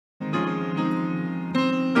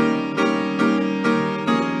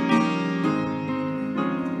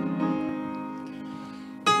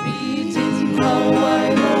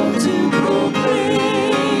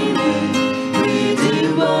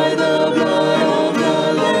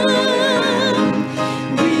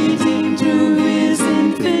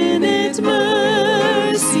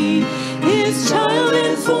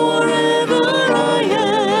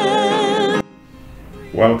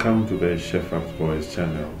Welcome to the Shepherd's Voice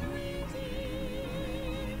channel.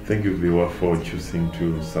 Thank you, viewer, for choosing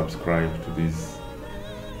to subscribe to this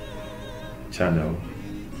channel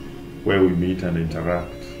where we meet and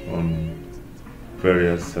interact on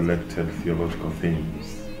various selected theological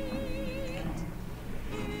themes.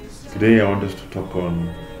 Today I want us to talk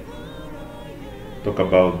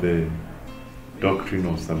about the doctrine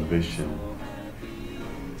of salvation,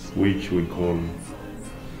 which we call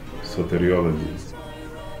Soteriology.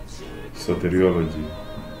 Soteriology,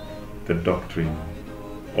 the doctrine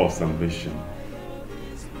of salvation.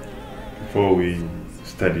 Before we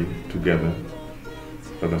study together,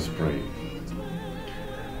 let us pray.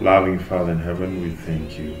 Loving Father in heaven, we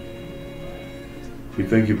thank you. We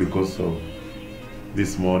thank you because of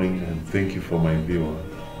this morning, and thank you for my viewer.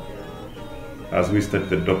 As we study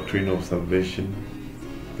the doctrine of salvation,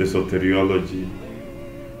 the soteriology,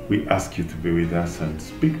 we ask you to be with us and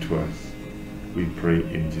speak to us. We pray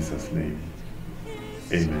in Jesus' name.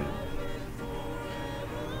 Amen.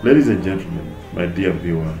 Ladies and gentlemen, my dear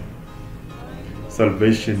viewer,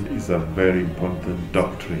 salvation is a very important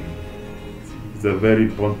doctrine. It's a very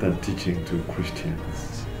important teaching to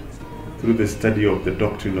Christians. Through the study of the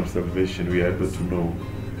doctrine of salvation, we are able to know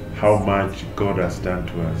how much God has done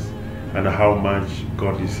to us and how much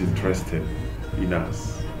God is interested in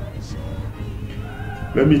us.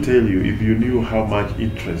 Let me tell you, if you knew how much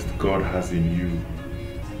interest God has in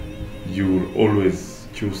you, you will always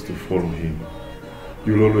choose to follow Him.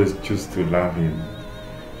 You'll always choose to love Him.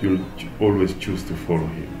 You'll always choose to follow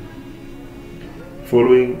Him.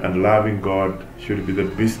 Following and loving God should be the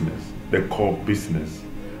business, the core business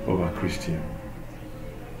of a Christian.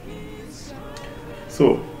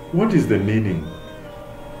 So, what is the meaning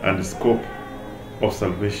and the scope of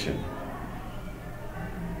salvation?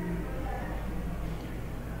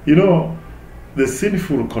 You know, the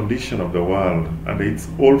sinful condition of the world and its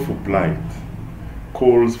awful plight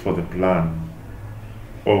calls for the plan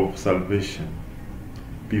of salvation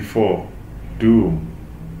before doom.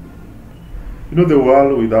 You know, the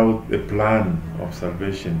world without a plan of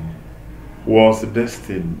salvation was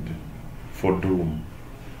destined for doom,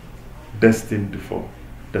 destined for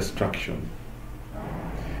destruction.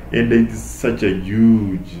 And it is such a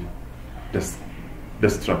huge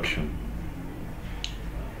destruction.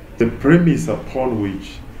 The premise upon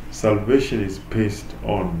which salvation is based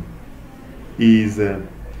on is the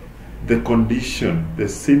condition, the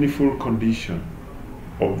sinful condition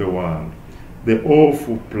of the world. The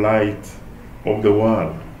awful plight of the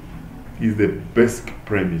world is the basic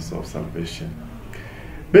premise of salvation.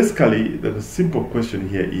 Basically, the simple question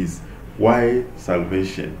here is, why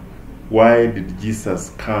salvation? Why did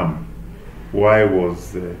Jesus come? Why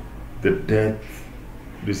was the death,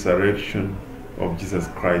 resurrection of Jesus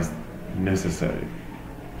Christ necessary?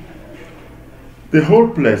 The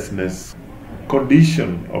hopelessness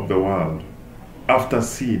condition of the world after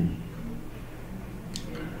sin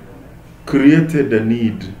created the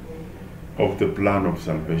need of the plan of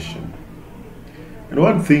salvation. And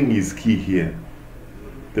one thing is key here.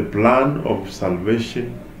 The plan of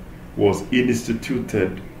salvation was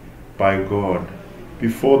instituted by God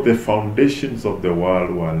before the foundations of the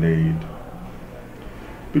world were laid.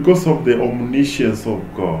 Because of the omniscience of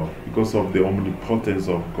God, because of the omnipotence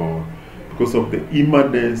of God, because of the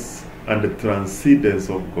immanence and the transcendence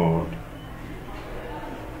of God,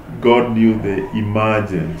 God knew the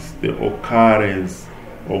emergence, the occurrence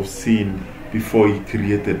of sin before He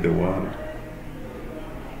created the world.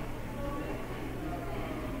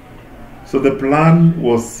 So the plan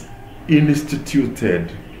was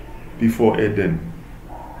instituted before Eden,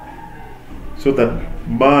 so that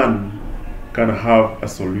man can have a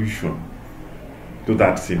solution to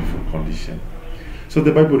that sinful condition. So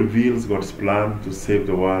the Bible reveals God's plan to save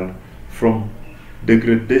the world from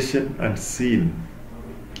degradation and sin.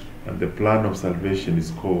 And the plan of salvation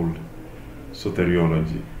is called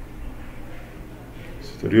soteriology.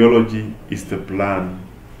 Soteriology is the plan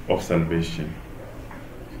of salvation.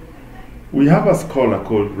 We have a scholar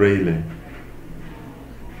called Rayleigh.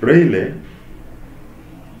 Rayleigh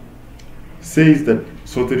says that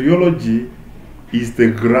soteriology is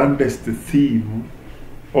the grandest theme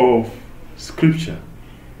of Scripture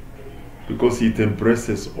because it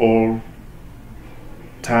embraces all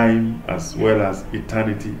time as well as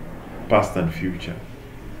eternity, past and future.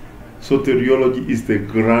 Soteriology is the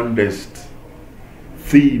grandest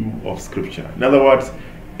theme of Scripture. In other words,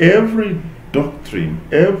 every doctrine,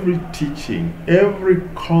 every teaching, every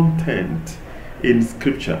content in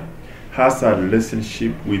Scripture has a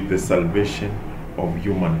relationship with the salvation of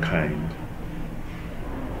humankind.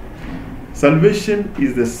 Salvation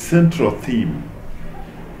is the central theme.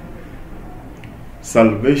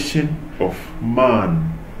 salvation of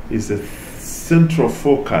man is a central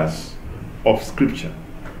focus of Scripture.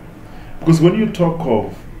 Because when you talk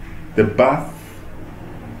of the birth,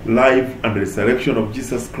 life, and resurrection of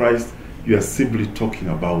Jesus Christ, you are simply talking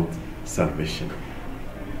about salvation.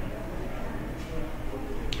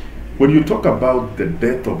 When you talk about the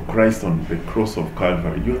death of Christ on the cross of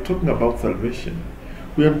Calvary, you are talking about salvation.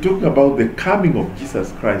 We are talking about the coming of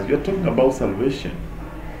Jesus Christ. You are talking about salvation.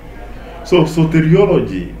 So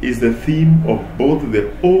soteriology is the theme of both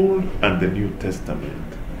the Old and the New Testament.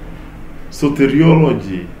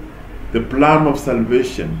 Soteriology, the plan of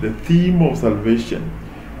salvation, the theme of salvation,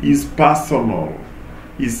 is personal,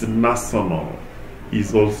 is national,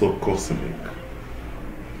 is also cosmic.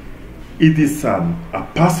 It is a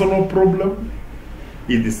personal problem,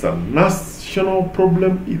 it is a national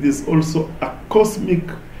problem, it is also a cosmic,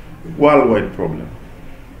 worldwide problem.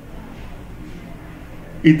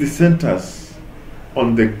 It centers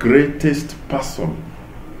on the greatest person,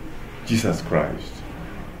 Jesus Christ.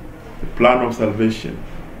 The plan of salvation.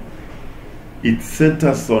 It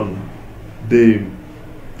centers on the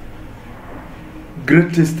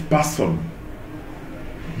greatest person,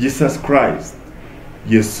 Jesus Christ,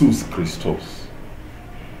 Jesus Christos.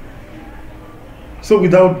 So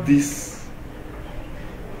without this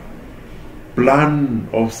plan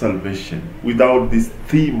of salvation, without this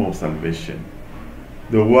theme of salvation,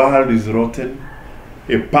 the world is rotten,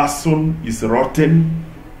 a person is rotten,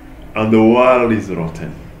 and the world is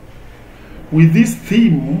rotten. With this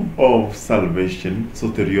theme of salvation,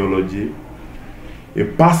 soteriology, a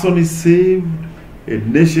person is saved, a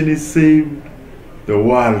nation is saved, the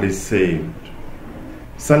world is saved.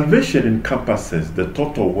 Salvation encompasses the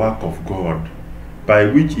total work of God by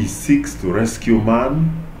which He seeks to rescue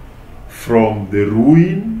man from the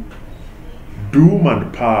ruin, doom,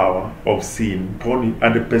 and power of sin upon him,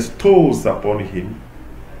 and bestows upon him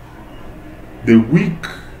the weak,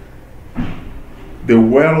 the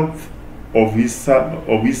wealth of his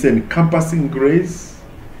encompassing grace,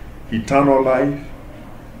 eternal life,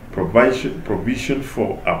 provision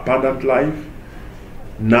for abundant life,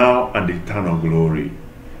 now and eternal glory.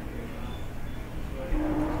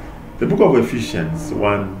 The book of Ephesians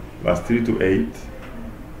 1, verse 3 to 8,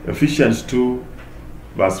 Ephesians 2,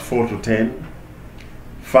 verse 4 to 10,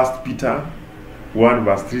 1 Peter 1,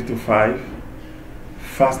 verse 3 to 5,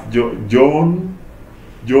 1 John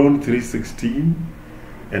 3:16,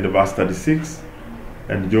 and verse 36,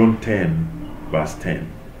 and John 10, verse 10.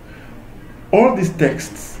 All these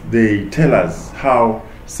texts, they tell us how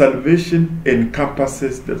salvation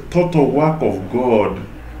encompasses the total work of God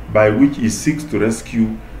by which He seeks to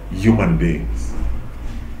rescue human beings.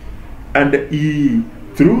 And He,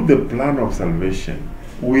 through the plan of salvation,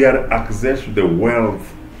 we are access to the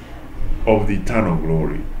wealth of the eternal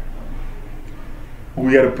glory.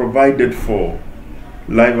 We are provided for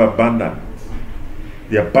life abundance,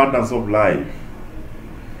 the abundance of life.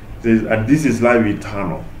 And this is life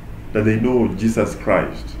eternal, that they know Jesus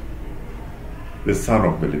Christ, the Son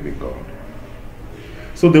of the living God.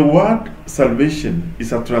 So the word salvation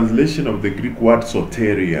is a translation of the Greek word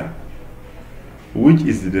soteria, which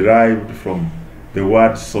is derived from the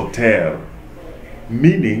word soter,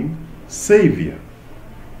 meaning Savior.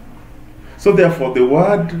 So therefore the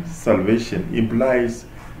word salvation implies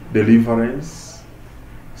deliverance,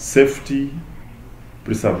 safety,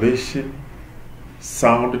 preservation,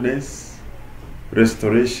 soundness,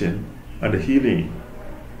 restoration, and healing.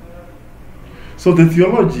 So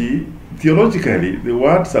theologically, the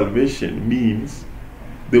word salvation means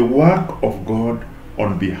the work of God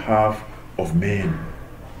on behalf of men.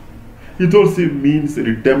 It also means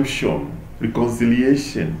redemption,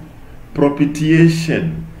 reconciliation,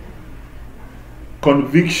 propitiation,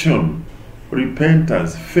 conviction,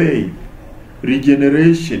 repentance, faith,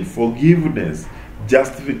 regeneration, forgiveness,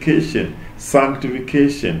 justification,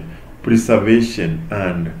 sanctification, preservation,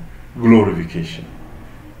 and glorification.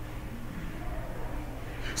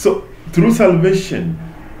 So, through salvation,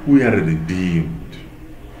 we are redeemed.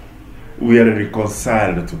 We are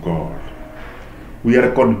reconciled to God. We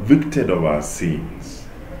are convicted of our sins.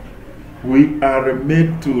 We are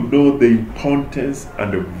made to know the importance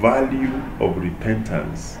and the value of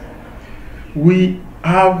repentance. We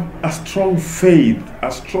have a strong faith,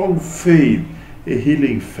 a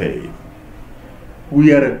healing faith.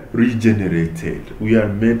 We are regenerated. We are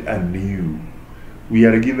made anew. We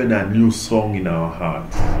are given a new song in our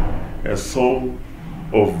hearts, a song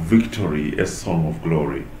of victory, a song of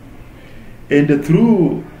glory. And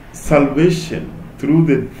through salvation, through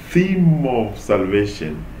the theme of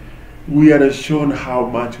salvation, we are shown how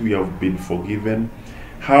much we have been forgiven,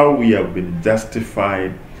 how we have been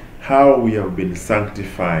justified, how we have been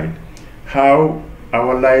sanctified, how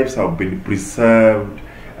our lives have been preserved,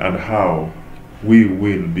 and how we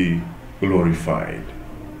will be glorified.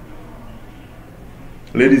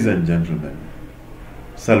 Ladies and gentlemen,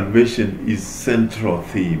 salvation is central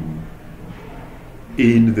theme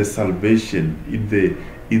in the salvation,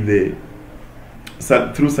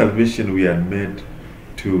 through salvation we are made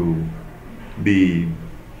to be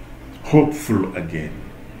hopeful again.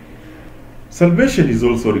 Salvation is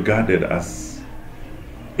also regarded as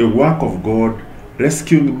a work of God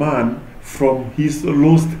rescuing man from his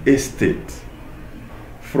lost estate,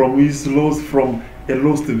 from a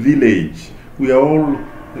lost village. We are all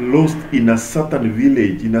lost in a certain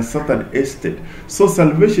village, in a certain estate. So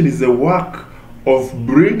salvation is a work of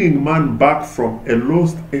bringing man back from a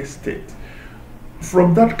lost estate,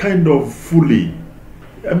 from that kind of fully,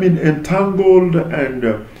 entangled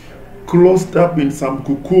and closed up in some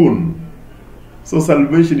cocoon. So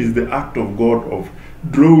salvation is the act of God of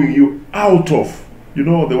drawing you out of, the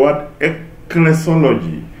word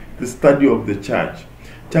ecclesiology, the study of the church.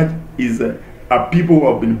 Church is a people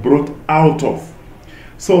who have been brought out of.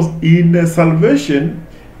 So in salvation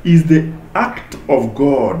is the act of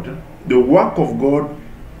God, the work of God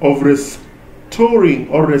of restoring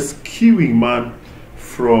or rescuing man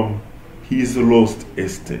from his lost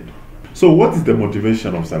estate. So what is the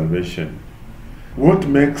motivation of salvation? What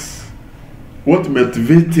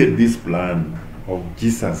motivated this plan of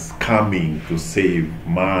Jesus coming to save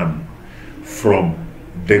man from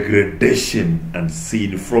degradation and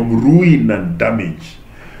sin, from ruin and damage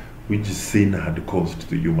which sin had caused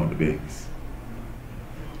to human beings?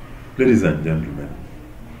 Ladies and gentlemen,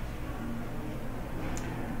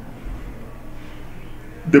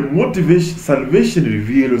 the motivation, salvation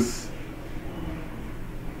reveals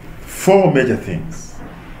four major things.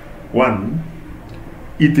 One,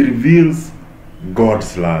 it reveals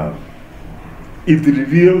God's love. It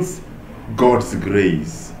reveals God's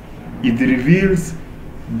grace. It reveals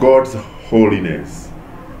God's holiness.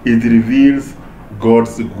 It reveals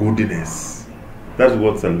God's goodness. That's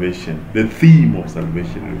what salvation, the theme of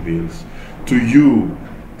salvation reveals to you.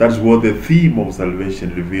 That's what the theme of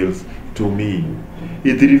salvation reveals to me.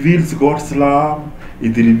 It reveals God's love.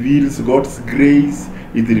 It reveals God's grace.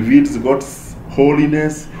 It reveals God's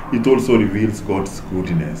holiness. It also reveals God's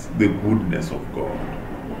goodness, the goodness of God.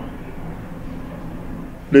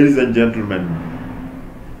 Ladies and gentlemen,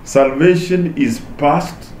 salvation is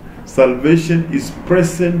past, salvation is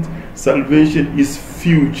present, salvation is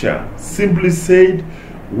future. Simply said,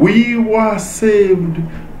 we were saved,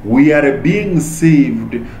 we are being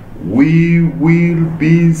saved, we will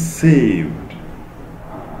be saved.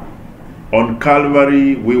 On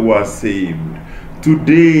Calvary, we were saved.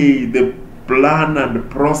 Today, the plan and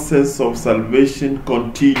process of salvation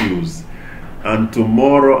continues, and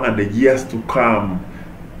tomorrow and the years to come,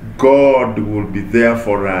 God will be there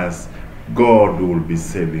for us. God will be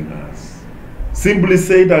saving us. Simply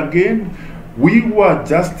said again, we were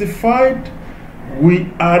justified.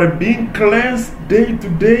 We are being cleansed day to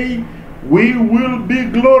day. We will be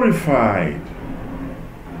glorified.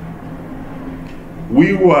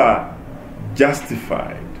 We were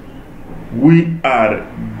justified. We are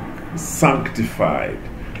sanctified.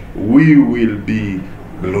 We will be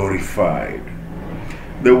glorified.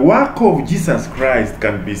 The work of Jesus Christ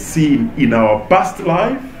can be seen in our past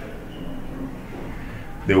life.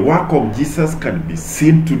 The work of Jesus can be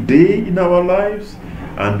seen today in our lives,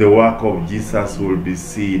 and the work of Jesus will be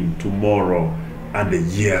seen tomorrow and the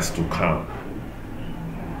years to come.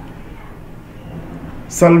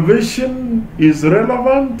 Salvation is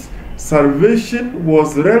relevant. Salvation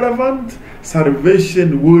was relevant.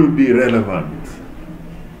 Salvation will be relevant.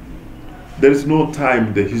 There is no time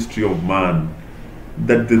in the history of man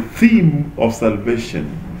that the theme of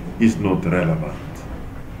salvation is not relevant.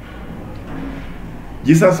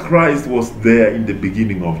 Jesus Christ was there in the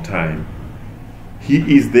beginning of time.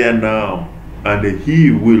 He is there now, and he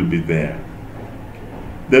will be there.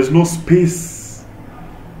 There's no space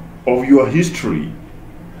of your history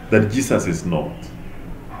that Jesus is not.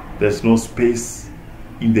 There's no space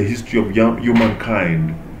in the history of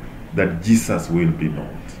humankind that Jesus will be not.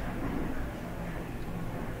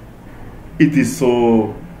 It is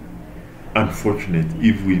so unfortunate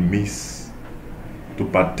if we miss to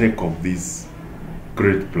partake of this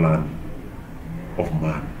great plan of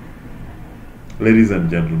man. Ladies and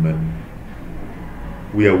gentlemen,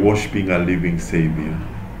 we are worshiping a living Savior.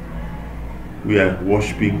 We are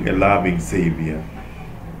worshiping a loving Savior.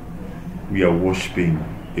 We are worshiping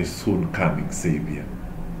a soon coming Savior.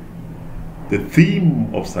 The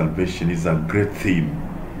theme of salvation is a great theme.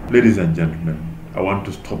 Ladies and gentlemen, I want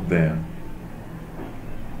to stop there.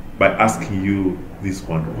 by asking you this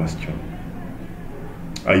one question.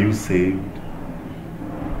 Are you saved?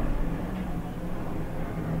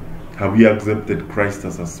 Have you accepted Christ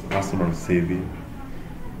as a personal Savior?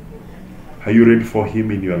 Are you ready for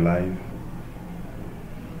Him in your life?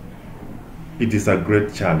 It is a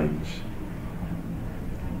great challenge.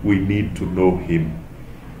 We need to know Him.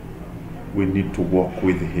 We need to walk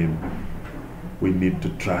with Him. We need to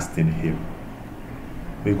trust in Him.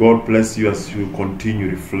 May God bless you as you continue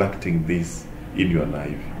reflecting this in your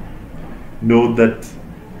life. Know that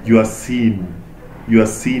your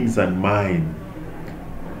sins and mine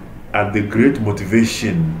are the great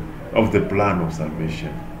motivation of the plan of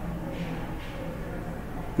salvation.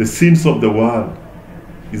 The sins of the world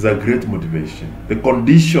is a great motivation. The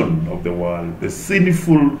condition of the world, the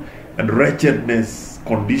sinful and wretchedness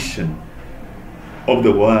condition of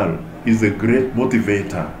the world is a great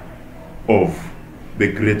motivator of the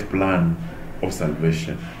great plan of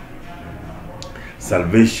salvation.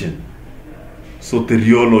 Salvation,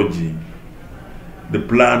 soteriology, the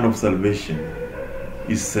plan of salvation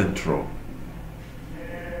is central.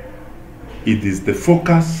 It is the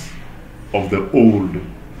focus of the Old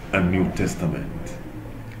and New Testament.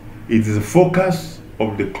 It is the focus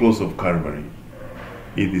of the cross of Calvary.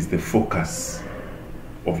 It is the focus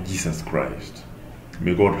of Jesus Christ.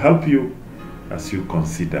 May God help you as you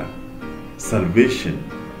consider salvation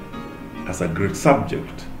as a great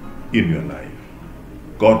subject in your life.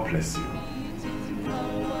 God bless you.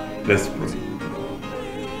 Let's pray.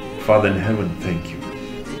 Father in heaven, thank you.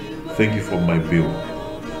 Thank you for my Bill.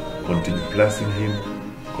 Continue blessing him.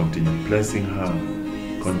 Continue blessing her.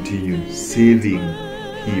 Continue saving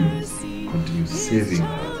him. Continue saving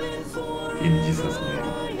her. In Jesus' name.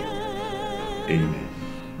 Amen.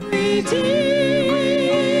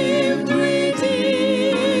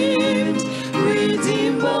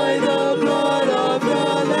 Redeemed by the blood of the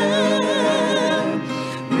Lamb.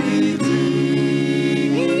 Redeemed.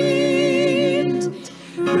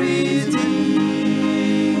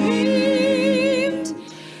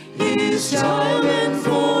 His child and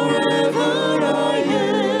forever I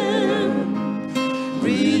am.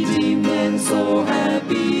 Redeemed and so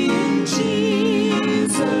happy in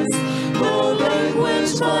Jesus. No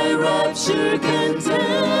language my rapture can tell.